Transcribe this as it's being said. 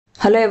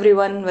Hello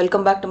everyone,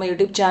 welcome back to my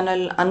YouTube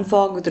channel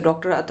Unfog with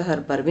Dr.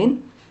 Atahar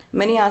Parveen.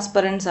 Many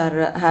aspirants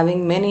are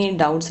having many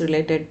doubts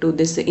related to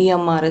this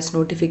EMRS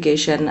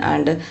notification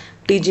and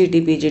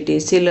TGT, PGT,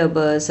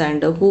 syllabus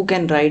and who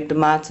can write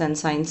maths and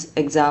science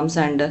exams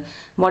and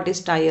what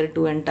is tier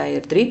 2 and tier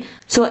 3.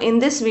 So in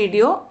this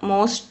video,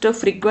 most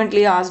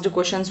frequently asked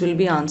questions will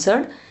be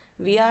answered.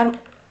 We are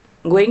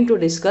going to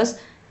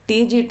discuss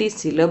TGT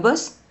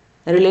syllabus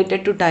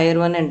related to tier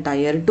 1 and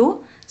tier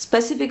 2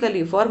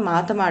 specifically for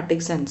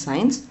mathematics and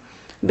science,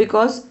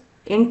 because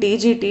in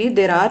TGT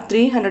there are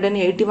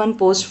 381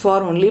 posts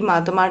for only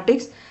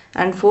mathematics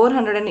and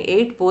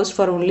 408 posts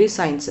for only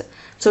science.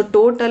 So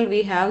total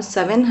we have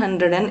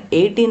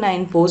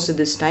 789 posts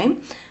this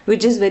time,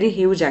 which is very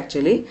huge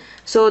actually.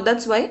 So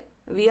that's why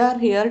we are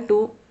here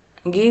to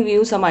give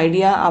you some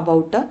idea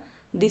about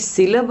the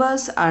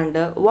syllabus and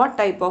what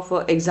type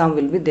of exam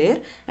will be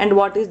there and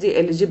what is the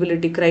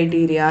eligibility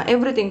criteria,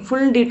 everything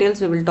full details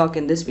we will talk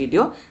in this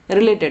video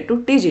related to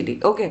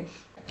TGT. Okay,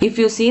 if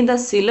you see the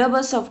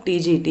syllabus of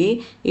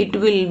TGT, it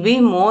will be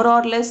more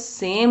or less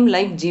same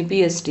like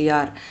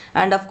Gpstr,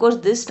 and of course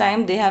this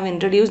time they have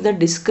introduced the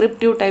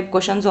descriptive type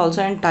questions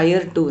also in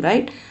tier 2,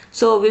 right?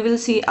 So we will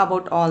see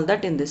about all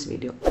that in this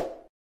video.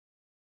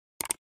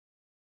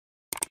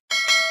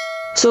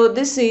 So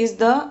this is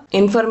the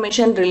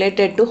information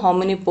related to how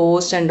many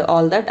posts and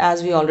all that.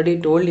 As we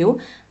already told you,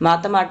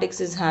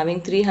 mathematics is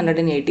having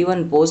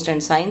 381 posts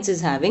and science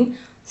is having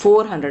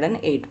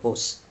 408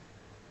 posts.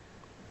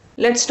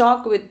 Let's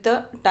talk with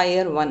the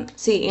tier 1.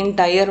 See, in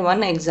tier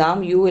 1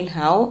 exam you will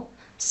have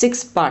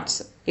 6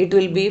 parts. It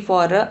will be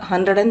for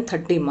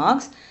 130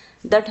 marks.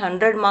 That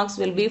 100 marks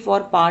will be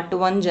for part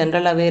 1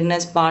 general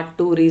awareness, part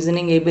 2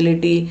 reasoning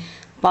ability,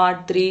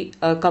 part 3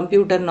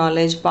 computer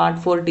knowledge, part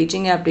 4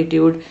 teaching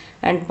aptitude,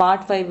 and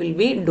part 5 will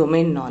be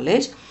domain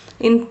knowledge.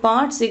 In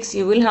part 6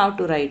 you will have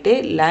to write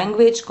a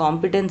language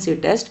competency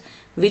test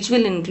which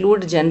will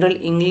include general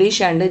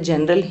English and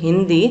general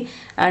Hindi,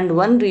 and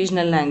one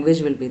regional language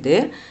will be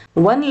there.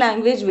 One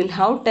language will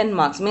have 10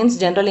 marks, means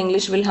general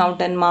English will have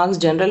 10 marks,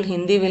 general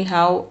Hindi will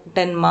have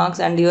 10 marks,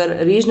 and your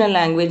regional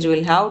language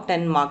will have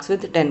 10 marks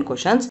with 10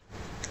 questions.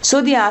 So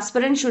the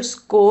aspirant should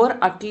score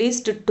at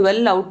least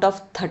 12 out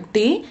of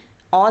 30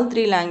 all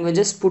 3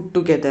 languages put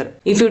together.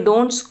 If you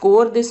don't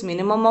score this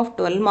minimum of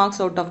 12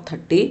 marks out of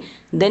 30,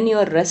 then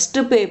your rest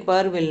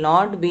paper will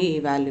not be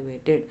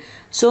evaluated.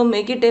 So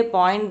make it a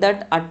point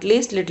that at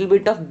least little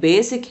bit of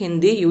basic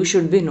Hindi you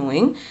should be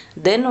knowing,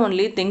 then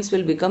only things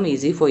will become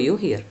easy for you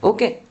here.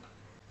 Okay.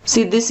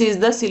 See, this is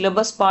the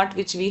syllabus part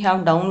which we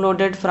have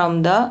downloaded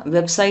from the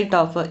website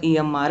of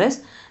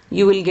EMRS.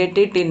 You will get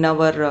it in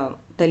our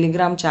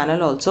Telegram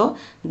channel also.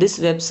 This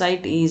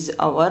website is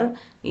our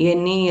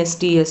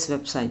NESTS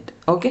website.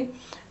 Okay.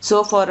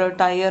 So for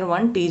tier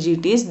 1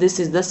 TGTs, this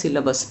is the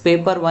syllabus.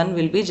 Paper 1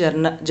 will be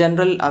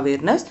general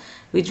awareness,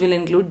 which will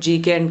include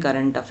GK and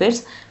current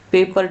affairs.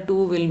 Paper 2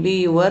 will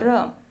be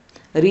your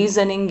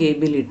reasoning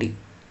ability.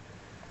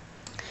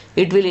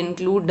 It will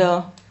include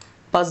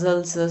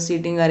puzzles,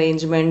 seating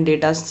arrangement,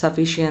 data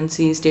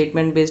sufficiency,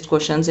 statement based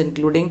questions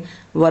including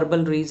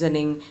verbal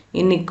reasoning,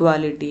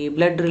 inequality,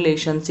 blood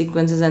relations,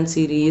 sequences and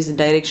series,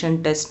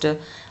 direction test,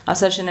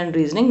 assertion and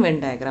reasoning,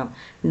 Venn diagram.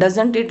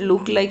 Doesn't it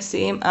look like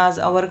same as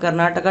our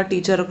Karnataka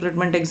teacher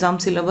recruitment exam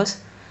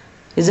syllabus?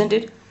 Isn't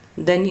it?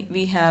 Then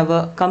we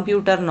have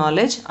computer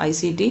knowledge,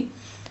 ICT.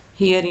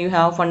 Here you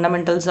have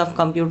fundamentals of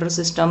computer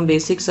system,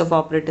 basics of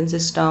operating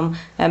system,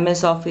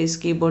 MS Office,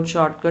 keyboard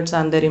shortcuts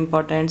and their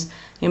importance,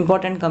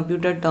 important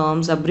computer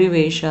terms,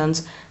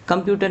 abbreviations,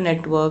 computer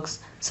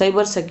networks,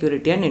 cyber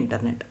security and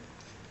internet.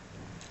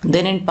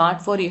 Then in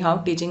part 4 you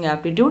have teaching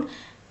aptitude,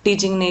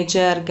 teaching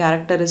nature,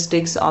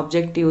 characteristics,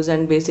 objectives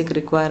and basic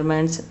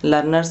requirements,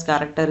 learners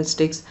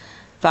characteristics,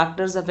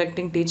 factors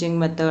affecting teaching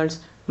methods,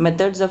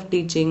 methods of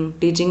teaching,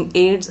 teaching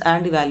aids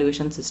and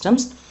evaluation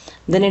systems.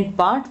 Then in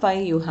part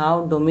 5 you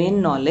have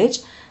domain knowledge,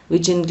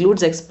 which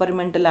includes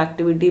experimental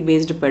activity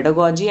based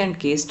pedagogy and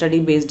case study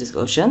based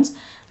discussions,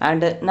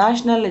 and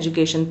national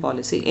education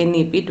policy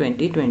NEP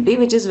 2020,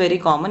 which is very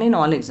common in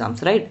all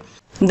exams, right?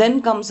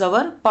 Then comes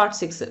our part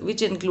 6,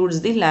 which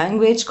includes the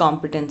language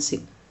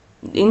competency.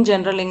 In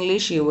general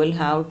English you will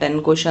have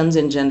 10 questions,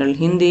 in general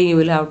Hindi you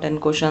will have 10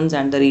 questions,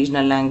 and the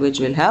regional language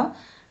will have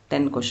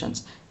 10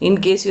 questions. In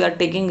case you are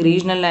taking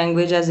regional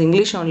language as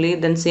English only,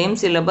 then same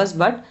syllabus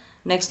but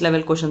next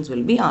level questions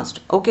will be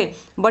asked. Okay,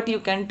 but you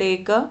can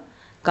take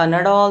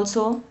Kannada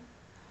also,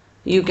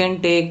 you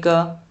can take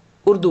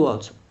Urdu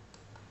also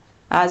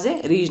as a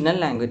regional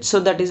language, so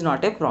that is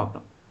not a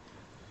problem.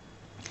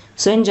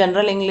 So in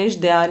general English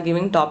they are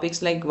giving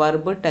topics like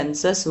verb,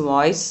 tenses,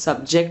 voice,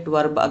 subject,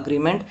 verb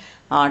agreement,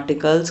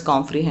 articles,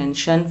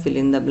 comprehension, fill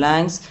in the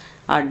blanks,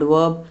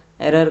 adverb,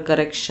 error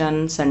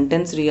correction,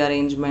 sentence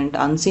rearrangement,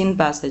 unseen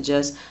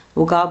passages,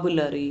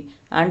 vocabulary,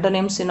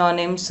 antonyms,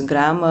 synonyms,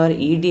 grammar,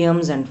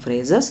 idioms and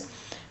phrases.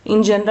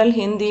 In general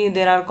Hindi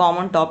there are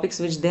common topics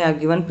which they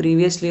have given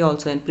previously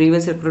also in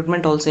previous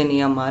recruitment also in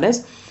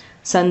EMRS.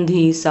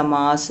 Sandhi,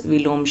 Samas,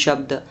 Vilom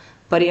Shabd,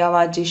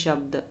 पर्यायवाची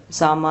शब्द,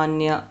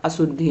 सामान्य,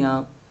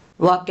 अशुद्धियाँ,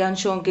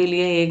 वाक्यांशों के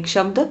लिए एक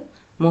शब्द,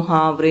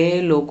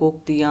 मुहावरे,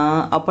 लोकोक्तियां,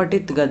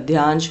 अपठित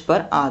गद्यांश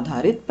पर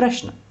आधारित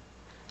प्रश्न.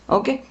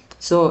 Okay,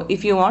 so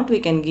if you want, we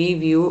can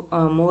give you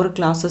more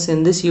classes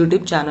in this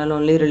YouTube channel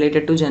only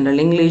related to general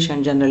English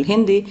and general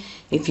Hindi.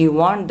 If you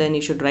want, then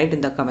you should write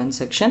in the comment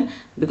section,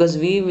 because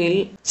we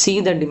will see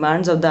the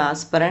demands of the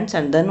aspirants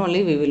and then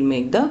only we will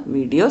make the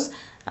videos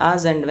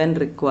as and when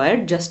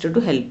required, just to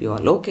help you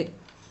all. Okay,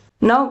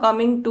 now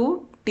coming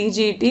to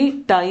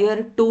TGT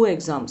Tier 2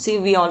 exam. See,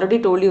 we already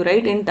told you,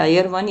 right? In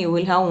Tier 1 you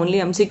will have only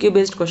MCQ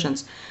based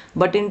questions,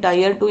 but in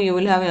Tier 2 you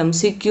will have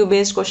MCQ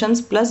based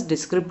questions plus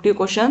descriptive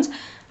questions,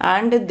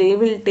 and they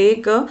will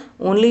take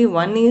only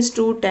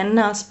 1:10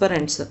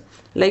 aspirants.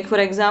 Like for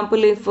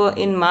example, if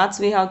in maths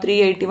we have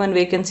 381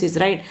 vacancies,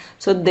 right?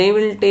 So they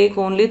will take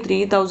only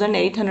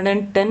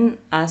 3810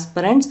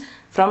 aspirants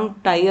from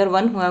Tier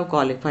 1 who have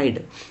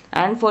qualified,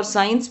 and for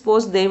science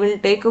post they will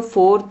take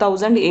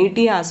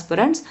 4080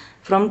 aspirants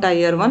from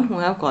Tier 1 who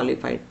have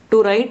qualified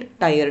to write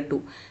Tier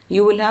 2.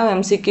 You will have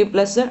MCQ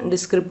plus a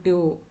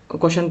descriptive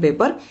question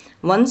paper.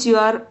 Once you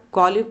are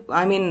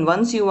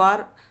once you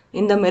are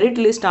in the merit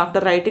list after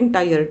writing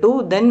Tier 2,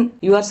 then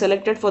you are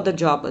selected for the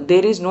job.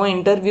 There is no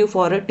interview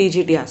for a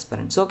TGT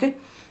aspirants. Okay,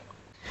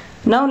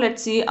 now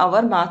let's see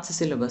our maths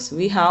syllabus.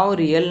 We have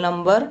real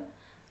number,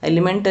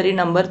 elementary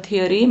number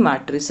theory,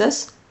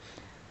 matrices,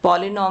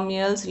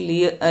 polynomials,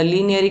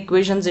 linear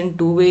equations in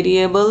two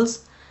variables,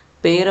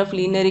 pair of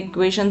linear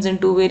equations in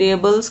two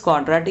variables,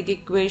 quadratic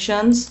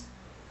equations,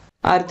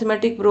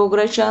 arithmetic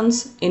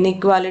progressions,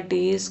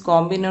 inequalities,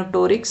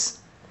 combinatorics,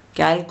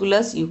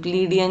 calculus,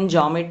 Euclidean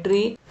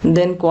geometry,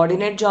 then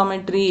coordinate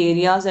geometry,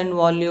 areas and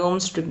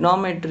volumes,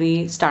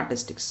 trigonometry,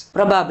 statistics,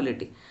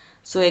 probability.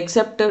 So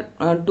except 2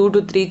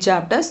 to 3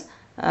 chapters,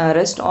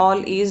 rest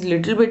all is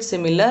little bit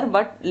similar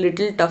but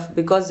little tough,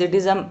 because it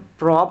is a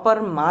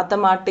proper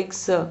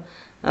mathematics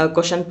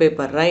question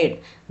paper,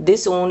 right?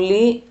 This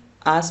only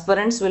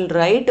aspirants will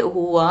write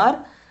who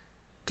are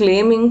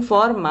claiming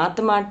for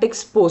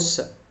mathematics posts.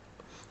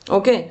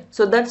 Okay,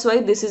 so that's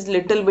why this is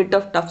little bit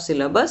of tough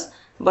syllabus.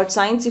 But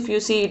science, if you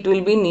see, it will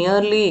be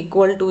nearly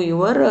equal to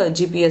your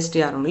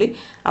Gpstr only.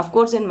 Of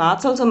course, in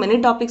maths also many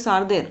topics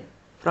are there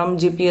from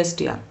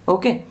Gpstr.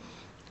 Okay,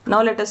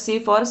 now let us see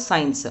for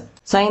science.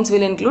 Science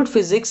will include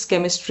physics,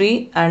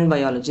 chemistry and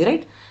biology,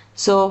 right?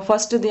 So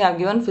first they have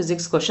given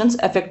physics questions: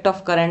 effect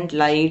of current,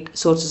 light,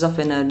 sources of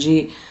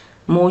energy,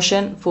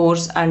 motion,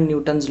 force and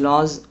Newton's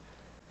laws,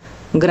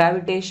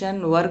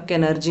 gravitation, work,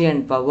 energy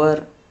and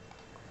power,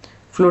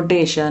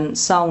 flotation,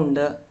 sound.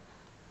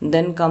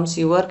 Then comes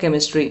your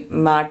chemistry: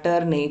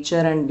 matter,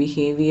 nature and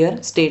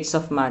behavior, states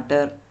of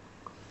matter,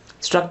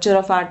 structure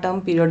of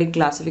atom, periodic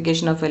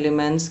classification of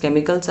elements,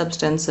 chemical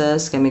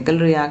substances, chemical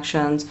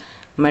reactions,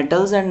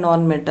 metals and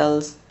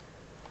non-metals,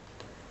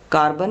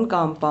 carbon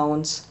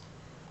compounds,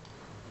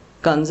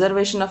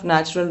 conservation of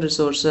natural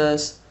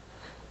resources,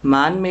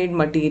 man-made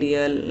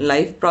material,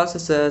 life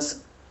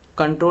processes,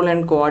 control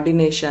and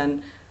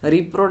coordination,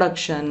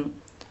 reproduction,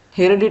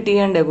 heredity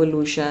and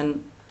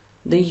evolution,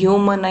 the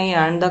human eye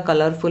and the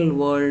colorful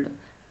world,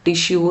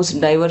 tissues,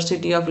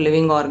 diversity of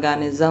living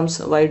organisms,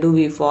 why do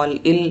we fall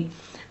ill,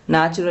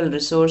 natural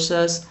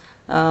resources,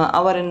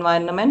 our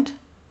environment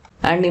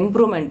and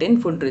improvement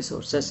in food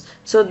resources.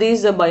 So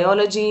these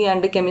biology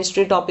and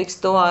chemistry topics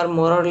though are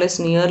more or less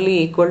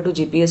nearly equal to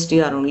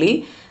Gpstr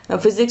only.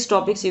 Physics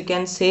topics you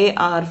can say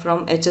are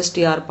from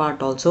Hstr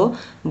part also,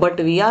 but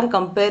we are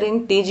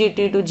comparing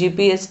TGT to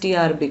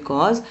Gpstr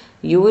because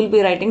you will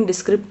be writing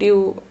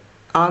descriptive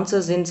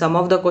answers in some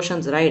of the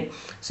questions, right?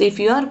 So if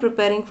you are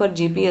preparing for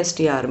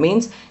Gpstr,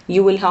 means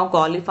you will have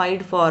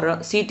qualified for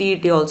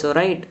CTET also,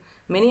 right?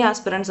 Many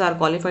aspirants are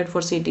qualified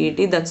for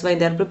CTET, that's why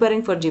they are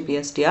preparing for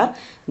Gpstr.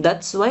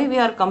 That's why we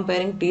are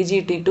comparing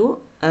TGT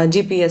to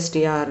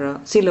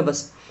Gpstr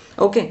syllabus.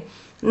 Okay,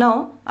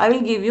 now I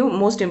will give you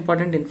most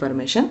important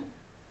information.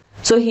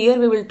 So here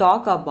we will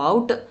talk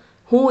about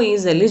who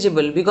is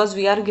eligible, because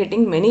we are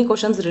getting many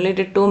questions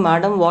related to,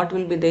 madam, what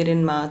will be there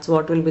in maths,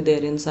 what will be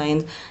there in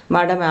science,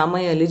 madam, am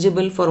I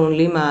eligible for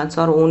only maths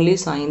or only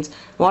science,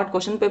 what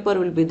question paper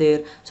will be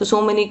there. So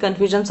many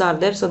confusions are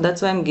there. So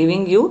that's why I'm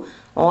giving you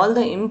all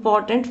the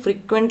important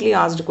frequently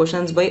asked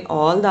questions by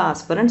all the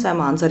aspirants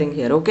I'm answering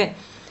here. Okay,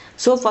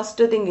 so first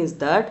thing is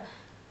that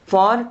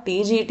for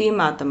TGT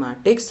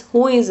mathematics,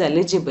 who is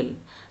eligible?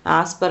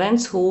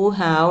 Aspirants who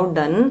have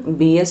done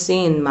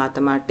BSc in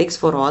mathematics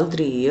for all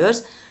 3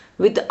 years.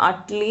 With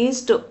at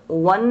least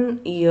 1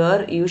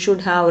 year you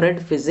should have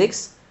read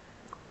physics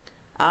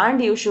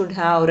and you should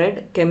have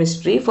read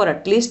chemistry for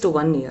at least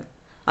 1 year.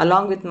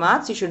 Along with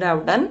maths you should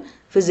have done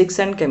physics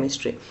and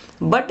chemistry.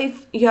 But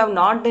if you have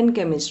not done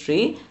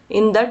chemistry,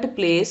 in that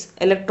place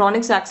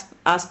electronics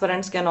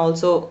aspirants can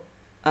also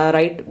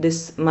write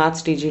this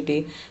maths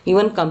TGT.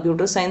 Even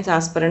computer science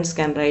aspirants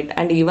can write,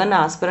 and even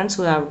aspirants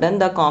who have done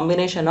the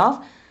combination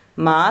of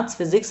maths,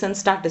 physics and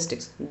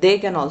statistics, they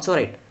can also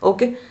write.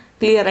 Okay,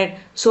 clear, right?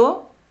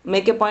 So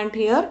make a point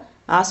here: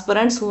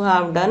 aspirants who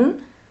have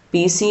done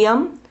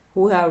PCM,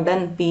 who have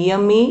done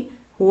PME,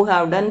 who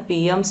have done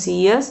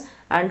PMCS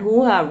and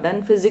who have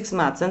done physics,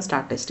 maths and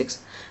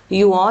statistics.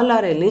 You all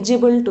are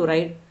eligible to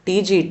write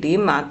TGT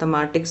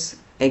mathematics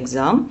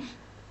exam,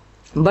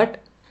 but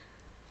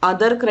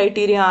other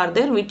criteria are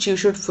there which you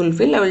should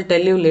fulfill. I will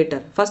tell you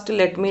later. First,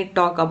 let me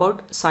talk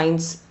about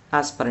science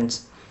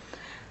aspirants.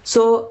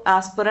 So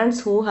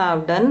aspirants who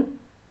have done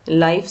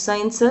life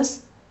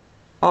sciences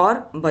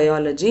or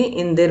biology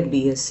in their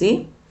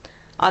BSc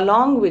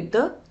along with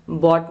the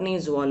botany,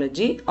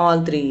 zoology,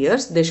 all 3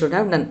 years they should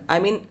have done. I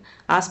mean,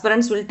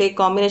 aspirants will take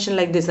combination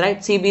like this, right?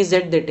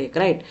 CBZ they take,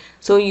 right?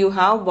 So you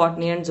have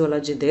botany and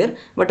zoology there,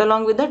 but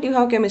along with that you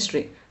have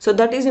chemistry. So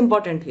that is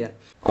important here.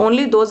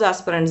 Only those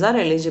aspirants are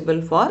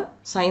eligible for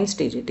science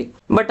TGT.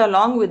 But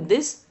along with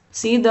this,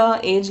 see the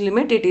age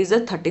limit, it is a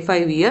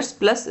 35 years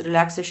plus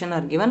relaxation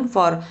are given.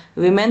 For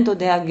women, so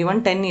they are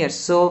given 10 years.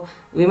 So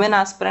women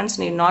aspirants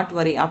need not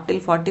worry, up till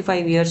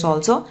 45 years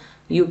also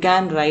you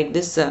can write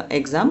this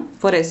exam.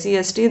 For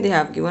SC/ST they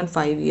have given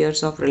 5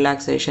 years of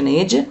relaxation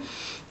age,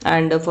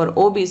 and for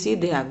OBC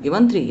they have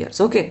given 3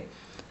 years. Okay,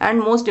 and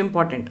most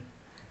important,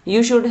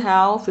 you should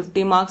have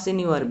 50 marks in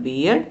your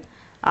B.Ed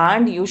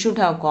and you should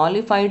have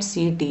qualified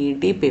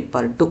CTET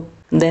paper 2.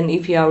 Then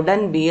if you have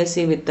done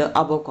BSc with the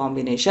above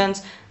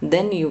combinations,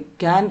 then you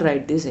can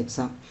write this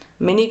exam.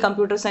 Many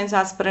computer science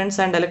aspirants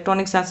and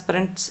electronics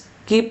aspirants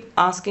keep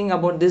asking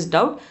about this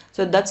doubt.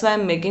 So that's why I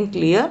am making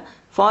clear.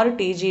 For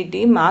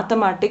TGT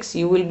mathematics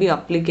you will be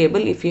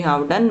applicable if you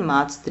have done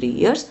maths 3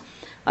 years.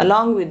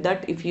 Along with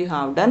that, if you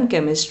have done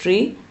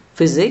chemistry,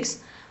 physics,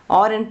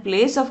 or in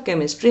place of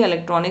chemistry,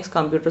 electronics,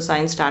 computer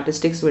science,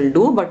 statistics will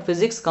do, but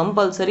physics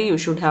compulsory you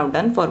should have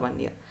done for 1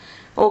 year.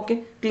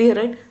 Okay, clear,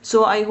 right?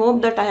 So I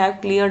hope that I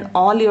have cleared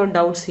all your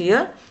doubts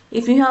here.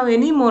 If you have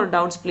any more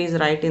doubts, please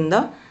write in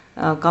the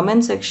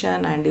comment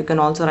section, and you can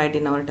also write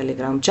in our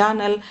Telegram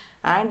channel.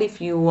 And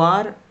if you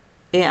are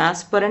a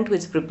aspirant who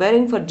is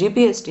preparing for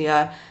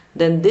Gpstr,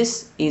 then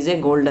this is a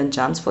golden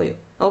chance for you.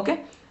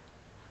 Okay,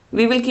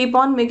 we will keep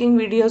on making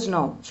videos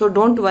now, so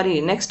don't worry.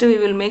 Next we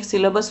will make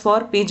syllabus for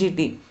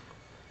PGT.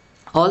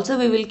 Also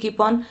we will keep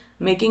on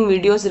making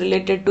videos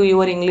related to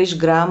your English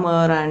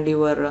grammar and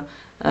your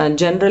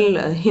general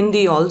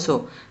Hindi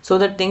also, so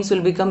that things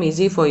will become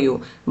easy for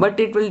you. But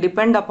it will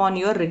depend upon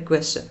your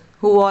request,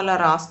 who all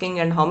are asking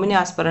and how many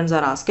aspirants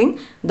are asking.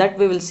 That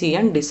we will see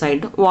and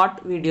decide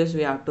what videos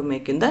we have to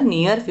make in the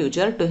near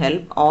future to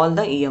help all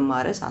the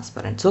EMRS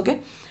aspirants.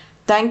 Okay,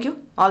 thank you,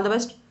 all the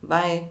best,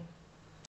 bye.